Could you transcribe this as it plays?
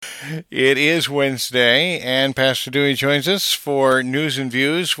It is Wednesday, and Pastor Dewey joins us for News and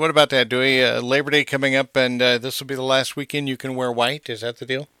Views. What about that, Dewey? Labor Day coming up, and this will be the last weekend you can wear white. Is that the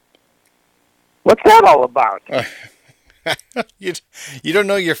deal? What's that all about? you, you don't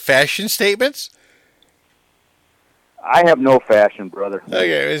know your fashion statements? I have no fashion, brother.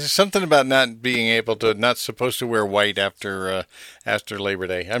 Okay, is something about not supposed to wear white after Labor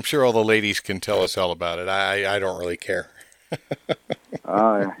Day? I'm sure all the ladies can tell us all about it. I don't really care.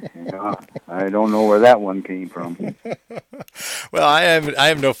 I don't know where that one came from. Well, I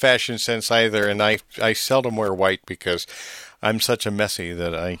have no fashion sense either, and I seldom wear white because I'm such a messy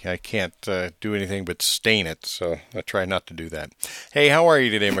that I can't do anything but stain it, so I try not to do that. Hey, how are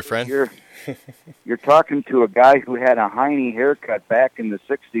you today, my friend? You're talking to a guy who had a Heine haircut back in the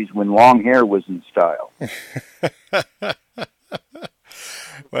 60s when long hair was in style.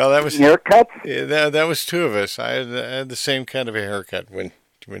 Well, that was haircuts? Yeah, that was two of us. I had the same kind of a haircut when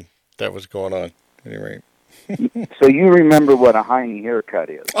that was going on. Anyway. So you remember what a Heine haircut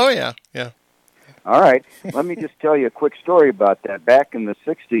is? Oh, yeah. All right. Let me just tell you a quick story about that. Back in the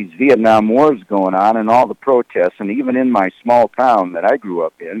 60s, Vietnam War was going on and all the protests, and even in my small town that I grew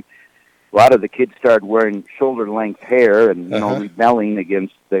up in, a lot of the kids started wearing shoulder-length hair and, rebelling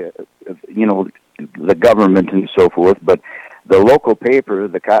against the government and so forth. But the local paper,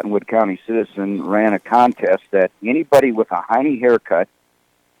 the Cottonwood County Citizen, ran a contest that anybody with a Heine haircut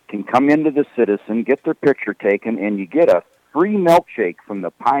can come into the Citizen, get their picture taken, and you get a free milkshake from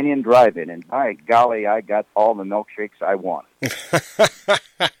the Pine Inn Drive-In. And by golly, I got all the milkshakes I wanted.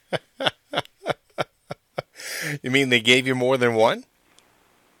 You mean they gave you more than one?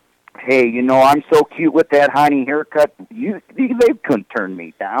 Hey, I'm so cute with that Heine haircut. They couldn't turn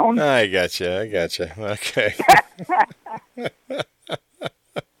me down. I gotcha. Okay.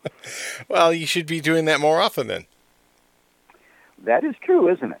 Well, you should be doing that more often then. That is true,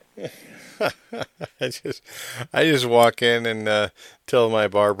 isn't it? I just walk in and tell my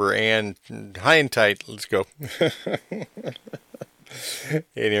barber, and high and tight, let's go.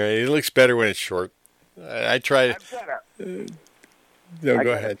 Anyway, it looks better when it's short. I try to... No,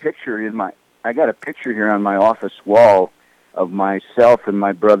 go ahead. I got a picture here on my office wall of myself and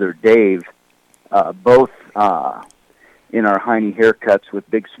my brother Dave, both in our Heine haircuts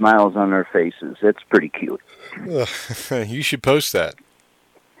with big smiles on our faces. It's pretty cute. You should post that.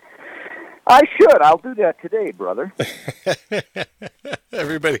 I should. I'll do that today, brother.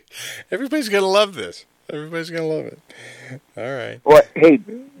 Everybody's going to love this. Everybody's going to love it. All right. Well, hey,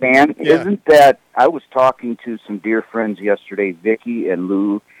 Dan, Yeah. Isn't that... I was talking to some dear friends yesterday, Vicky and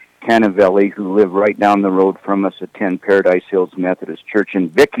Lou Canavelli, who live right down the road from us, attend Paradise Hills Methodist Church.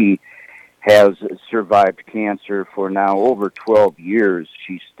 And Vicky has survived cancer for now over 12 years.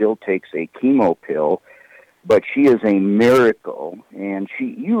 She still takes a chemo pill, but she is a miracle. And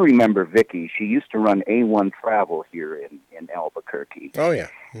you remember Vicky, she used to run A1 Travel here in Albuquerque. Oh, yeah.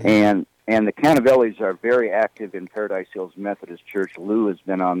 Mm-hmm. And the Canavellis are very active in Paradise Hills Methodist Church. Lou has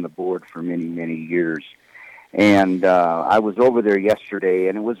been on the board for many, many years. And I was over there yesterday,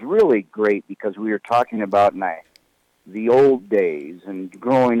 and it was really great because we were talking about the old days and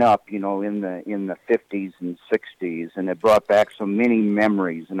growing up, in the 50s and 60s, and it brought back so many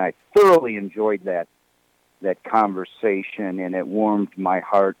memories. And I thoroughly enjoyed that conversation, and it warmed my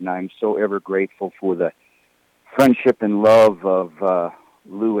heart. And I'm so ever grateful for the friendship and love of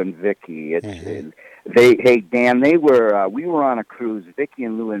Lou and Vicky. Hey Dan, we were on a cruise. Vicky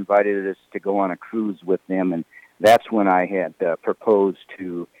and Lou invited us to go on a cruise with them, and that's when I had proposed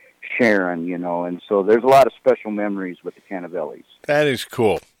to Sharon, and so there's a lot of special memories with the Canavellis. That is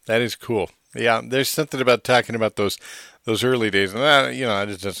cool. Yeah, there's something about talking about those early days, and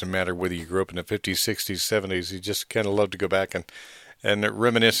it doesn't matter whether you grew up in the 50s, 60s, 70s. You just kind of love to go back and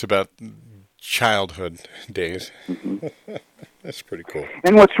reminisce about childhood days. Mm-hmm. That's pretty cool.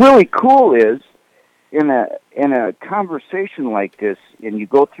 And what's really cool is in a conversation like this, and you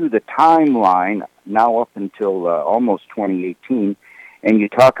go through the timeline now up until almost 2018, and you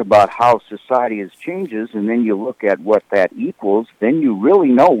talk about how society has changes, and then you look at what that equals, then you really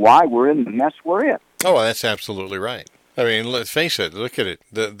know why we're in the mess we're in. Oh, well, that's absolutely right. I mean, let's face it. Look at it.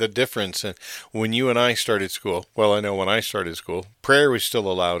 The difference. When you and I started school, well, I know when I started school, prayer was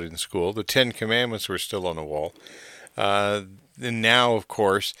still allowed in school. The 10 Commandments were still on the wall. And now, of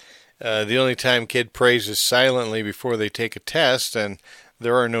course, the only time kid prays is silently before they take a test, and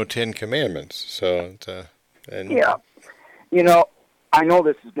there are no 10 Commandments. So, yeah. I know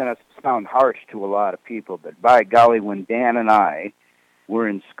this is going to sound harsh to a lot of people, but by golly, when Dan and I were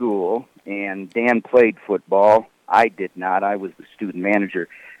in school, and Dan played football, I did not. I was the student manager.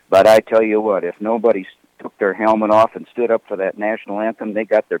 But I tell you what, if nobody took their helmet off and stood up for that national anthem, they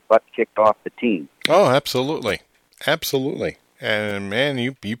got their butt kicked off the team. Oh, absolutely. Absolutely. And man,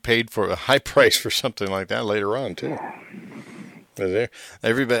 you paid for a high price for something like that later on too.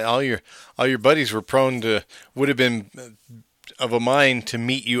 Everybody, all your buddies would have been of a mind to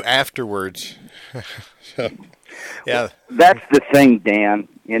meet you afterwards. So, yeah, that's the thing, Dan.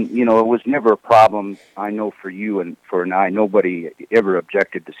 And it was never a problem. I know for you and for I, nobody ever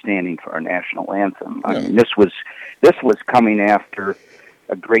objected to standing for our national anthem. I mean, this was coming after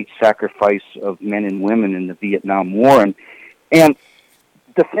a great sacrifice of men and women in the Vietnam War, and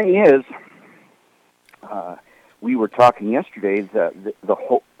the thing is, we were talking yesterday that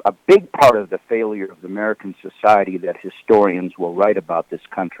a big part of the failure of American society that historians will write about this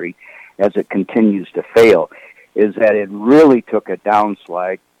country as it continues to fail is that it really took a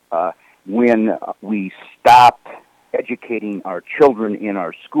downslide when we stopped educating our children in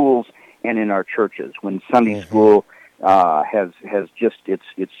our schools and in our churches. When Sunday school has just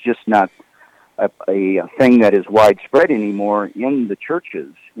it's just not a thing that is widespread anymore in the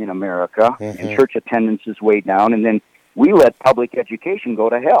churches in America, and church attendance is way down, and then we let public education go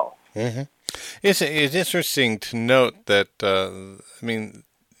to hell. It's interesting to note that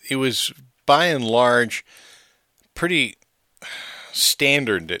it was by and large pretty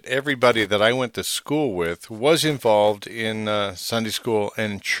standard that everybody that I went to school with was involved in Sunday school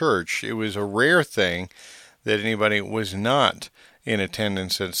and church. It was a rare thing that anybody was not in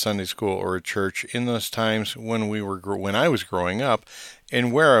attendance at Sunday school or a church in those times when I was growing up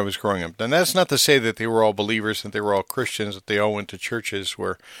and where I was growing up. And that's not to say that they were all believers, that they were all Christians, that they all went to churches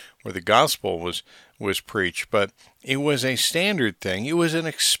where the gospel was preached, but it was a standard thing. It was an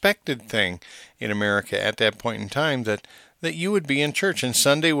expected thing in America at that point in time that you would be in church, and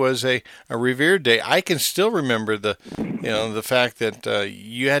Sunday was a revered day. I can still remember the fact that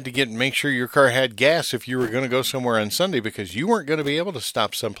you had to make sure your car had gas if you were going to go somewhere on Sunday, because you weren't going to be able to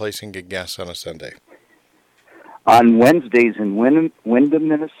stop someplace and get gas on a Sunday. On Wednesdays in Windham,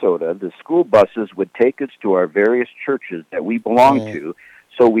 Minnesota, the school buses would take us to our various churches that we belonged to,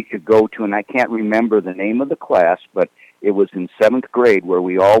 so we could go to, and I can't remember the name of the class, but it was in 7th grade where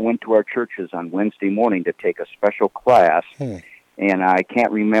we all went to our churches on Wednesday morning to take a special class, and I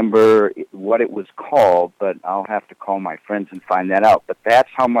can't remember what it was called, but I'll have to call my friends and find that out. But that's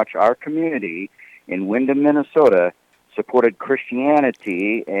how much our community in Windham, Minnesota supported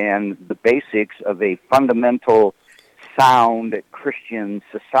Christianity and the basics of a fundamental, sound Christian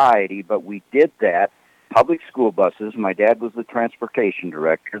society, but we did that. Public school buses, my dad was the transportation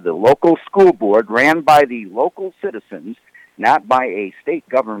director, the local school board ran by the local citizens, not by a state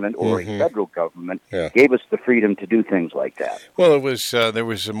government or a federal government, gave us the freedom to do things like that. Well, it was there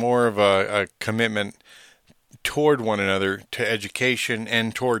was more of a commitment toward one another, to education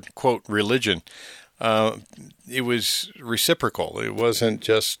and toward, quote, religion. It was reciprocal. It wasn't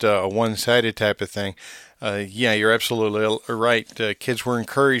just a one-sided type of thing. Yeah, you're absolutely right. Kids were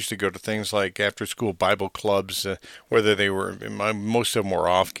encouraged to go to things like after-school Bible clubs, whether they were, most of them were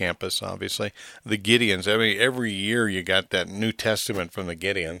off-campus, obviously. The Gideons, every year you got that New Testament from the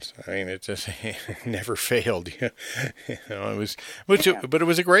Gideons. It just never failed. But it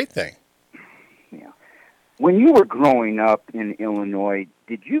was a great thing. Yeah. When you were growing up in Illinois,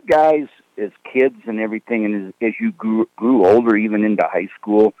 did you guys, as kids and everything, and as you grew older, even into high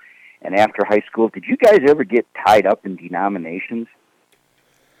school and after high school, did you guys ever get tied up in denominations?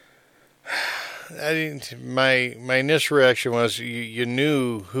 My initial reaction was you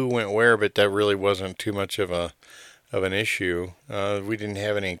knew who went where, but that really wasn't too much of an issue. We didn't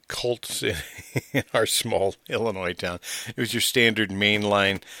have any cults in our small Illinois town. It was your standard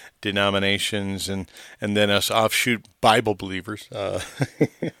mainline denominations and then us offshoot Bible believers.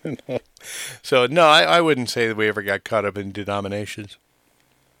 So, no, I wouldn't say that we ever got caught up in denominations.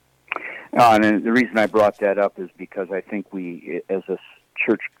 And the reason I brought that up is because I think we, as a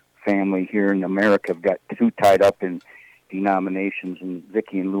church family here in America, have got too tied up in denominations, and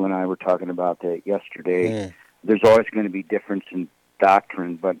Vicki and Lou and I were talking about that yesterday. There's always going to be difference in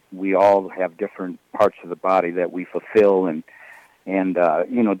doctrine, but we all have different parts of the body that we fulfill, and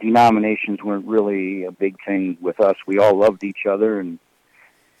denominations weren't really a big thing with us. We all loved each other, and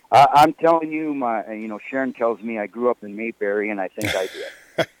I'm telling you, Sharon tells me I grew up in Mayberry, and I think I did.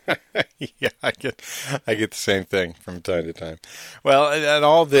 Yeah, I get the same thing from time to time. Well, and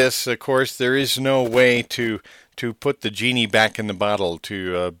all this, of course, there is no way to put the genie back in the bottle,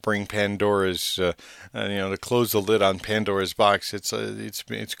 to bring Pandora's, to close the lid on Pandora's box. It's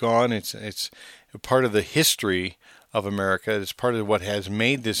gone. It's part of the history of America. It's part of what has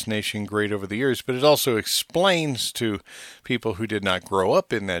made this nation great over the years, but it also explains to people who did not grow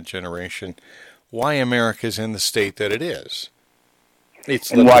up in that generation why America's in the state that it is.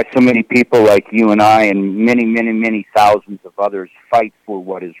 And why so many people like you and I and many, many, many thousands of others fight for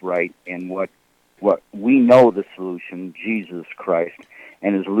what is right and what we know the solution, Jesus Christ.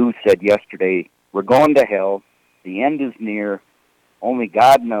 And as Lou said yesterday, we're going to hell. The end is near. Only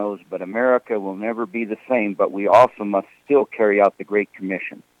God knows, but America will never be the same. But we also must still carry out the Great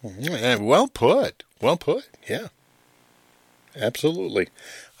Commission. Well put. Well put. Yeah. Absolutely.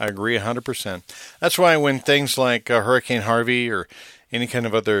 I agree 100%. That's why when things like Hurricane Harvey or any kind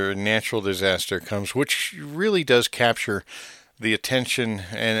of other natural disaster comes, which really does capture the attention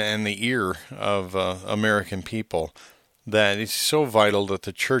and the ear of American people, that it's so vital that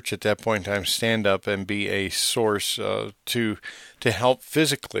the church at that point in time stand up and be a source to help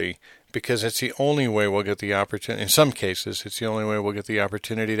physically, because it's the only way we'll get the opportunity. In some cases, it's the only way we'll get the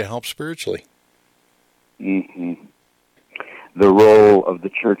opportunity to help spiritually. Mm-hmm. The role of the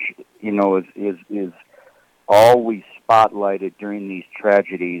church, is always spotlighted during these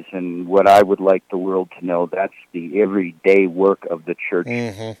tragedies, and what I would like the world to know, that's the everyday work of the church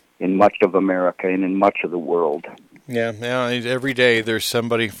in much of America and in much of the world. Yeah, every day there's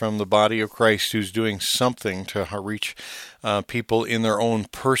somebody from the body of Christ who's doing something to reach people in their own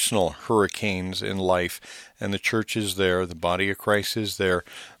personal hurricanes in life, and the church is there, the body of Christ is there.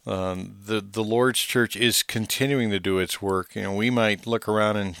 The Lord's church is continuing to do its work. We might look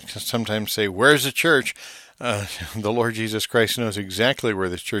around and sometimes say, "Where's the church?" The Lord Jesus Christ knows exactly where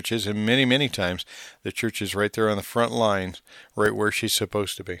the church is, and many, many times the church is right there on the front lines, right where she's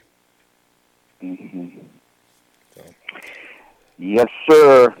supposed to be. Mm-hmm. So. Yes,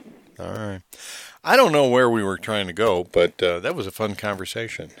 sir. All right. I don't know where we were trying to go, but that was a fun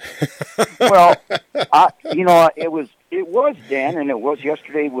conversation. Well, it was Dan, and it was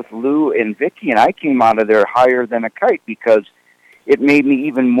yesterday with Lou and Vicky, and I came out of there higher than a kite because it made me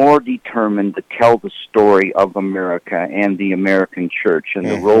even more determined to tell the story of America and the American church and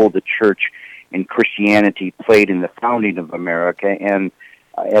the role the church and Christianity played in the founding of America, and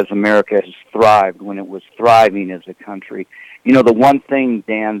as America has thrived when it was thriving as a country. The one thing,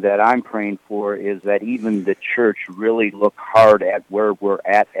 Dan, that I'm praying for is that even the church really look hard at where we're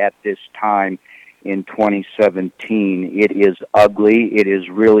at this time in 2017. It is ugly. It is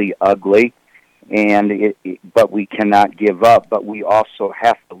really ugly. But we cannot give up. But we also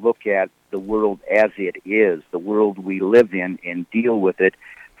have to look at the world as it is, the world we live in, and deal with it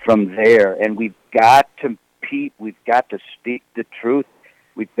from there. And we've got to speak the truth.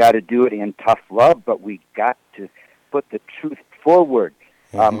 We've got to do it in tough love, but we've got to put the truth forward.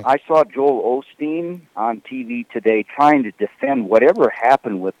 I saw Joel Osteen on TV today trying to defend whatever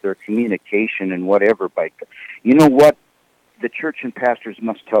happened with their communication and whatever. You know what? The church and pastors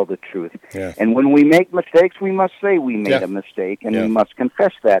must tell the truth. Yeah. And when we make mistakes, we must say we made a mistake, and we must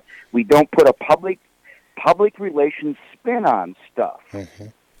confess that. We don't put a public relations spin on stuff. Mm-hmm.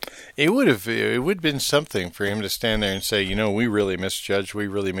 It would have been something for him to stand there and say, we really misjudged. We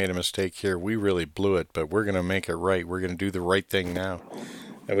really made a mistake here. We really blew it, but we're going to make it right. We're going to do the right thing now.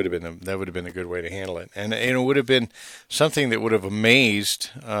 That would have been a good way to handle it, and it would have been something that would have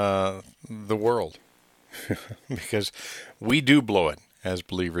amazed the world, because we do blow it as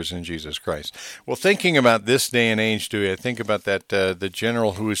believers in Jesus Christ. Well, thinking about this day and age, Dewey, I think about that the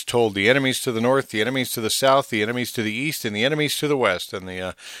general who was told the enemies to the north, the enemies to the south, the enemies to the east, and the enemies to the west. And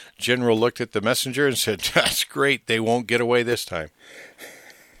the general looked at the messenger and said, "That's great. They won't get away this time."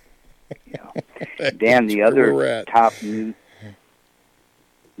 Dan, the other top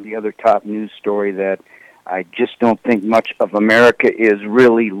news story that I just don't think much of America is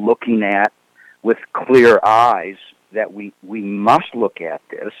really looking at with clear eyes, that we must look at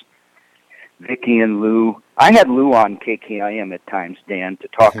this. Vicky and Lou, I had Lou on KKIM at times, Dan, to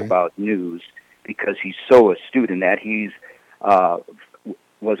talk about news because he's so astute in that. He's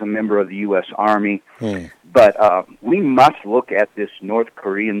was a member of the U.S. Army. But we must look at this North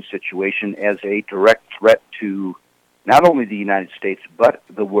Korean situation as a direct threat to not only the United States but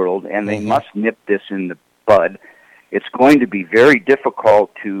the world, and they must nip this in the bud. It's going to be very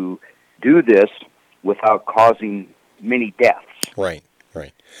difficult to do this without causing many deaths. Right.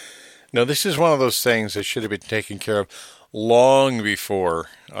 No, this is one of those things that should have been taken care of long before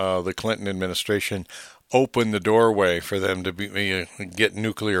the Clinton administration opened the doorway for them to get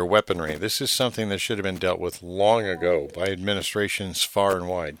nuclear weaponry. This is something that should have been dealt with long ago by administrations far and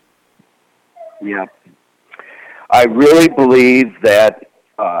wide. Yeah. I really believe that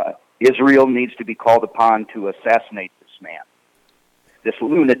Israel needs to be called upon to assassinate this man, this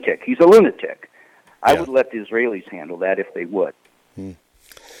lunatic. He's a lunatic. I would let the Israelis handle that if they would.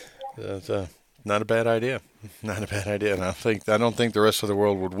 Not a bad idea. Not a bad idea. And I don't think the rest of the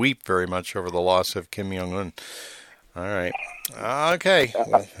world would weep very much over the loss of Kim Jong Un. All right. Okay.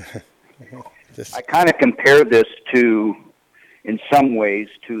 I kind of compare this to, in some ways,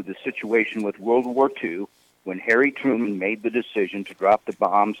 to the situation with World War II when Harry Truman made the decision to drop the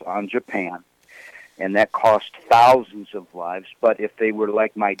bombs on Japan, and that cost thousands of lives. But if they were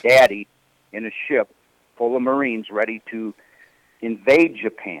like my daddy in a ship full of Marines ready to invade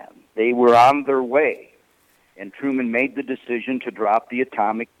Japan, they were on their way. And Truman made the decision to drop the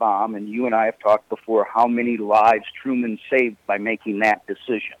atomic bomb, and you and I have talked before how many lives Truman saved by making that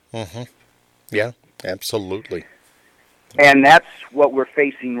decision. Mm-hmm. Yeah, absolutely. And that's what we're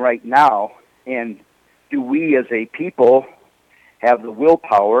facing right now. And do we as a people have the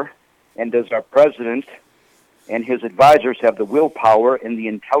willpower, and does our president and his advisors have the willpower and the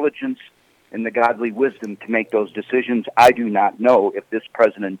intelligence and the godly wisdom to make those decisions? I do not know if this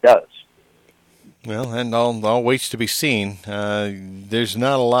president does. Well, and all waits to be seen. There's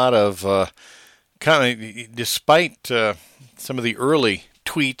not a lot of despite some of the early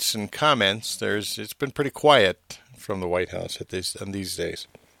tweets and comments. It's been pretty quiet from the White House on these days.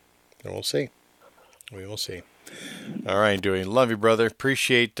 And we'll see. We will see. All right, Dewey. Love you, brother.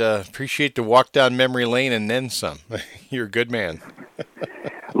 Appreciate the walk down memory lane and then some. You're a good man.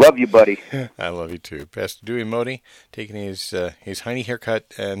 Love you, buddy. I love you too. Pastor Dewey Modi taking his hiney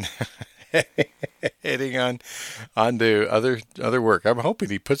haircut and heading on to other work. I'm hoping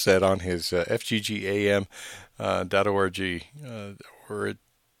he puts that on his fggam.org or it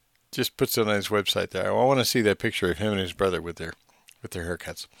just puts it on his website there. I want to see that picture of him and his brother with their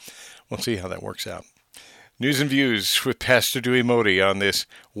haircuts. We'll see how that works out. News and Views with Pastor Dewey Modi on this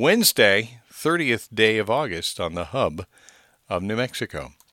Wednesday, 30th day of August on the hub of New Mexico.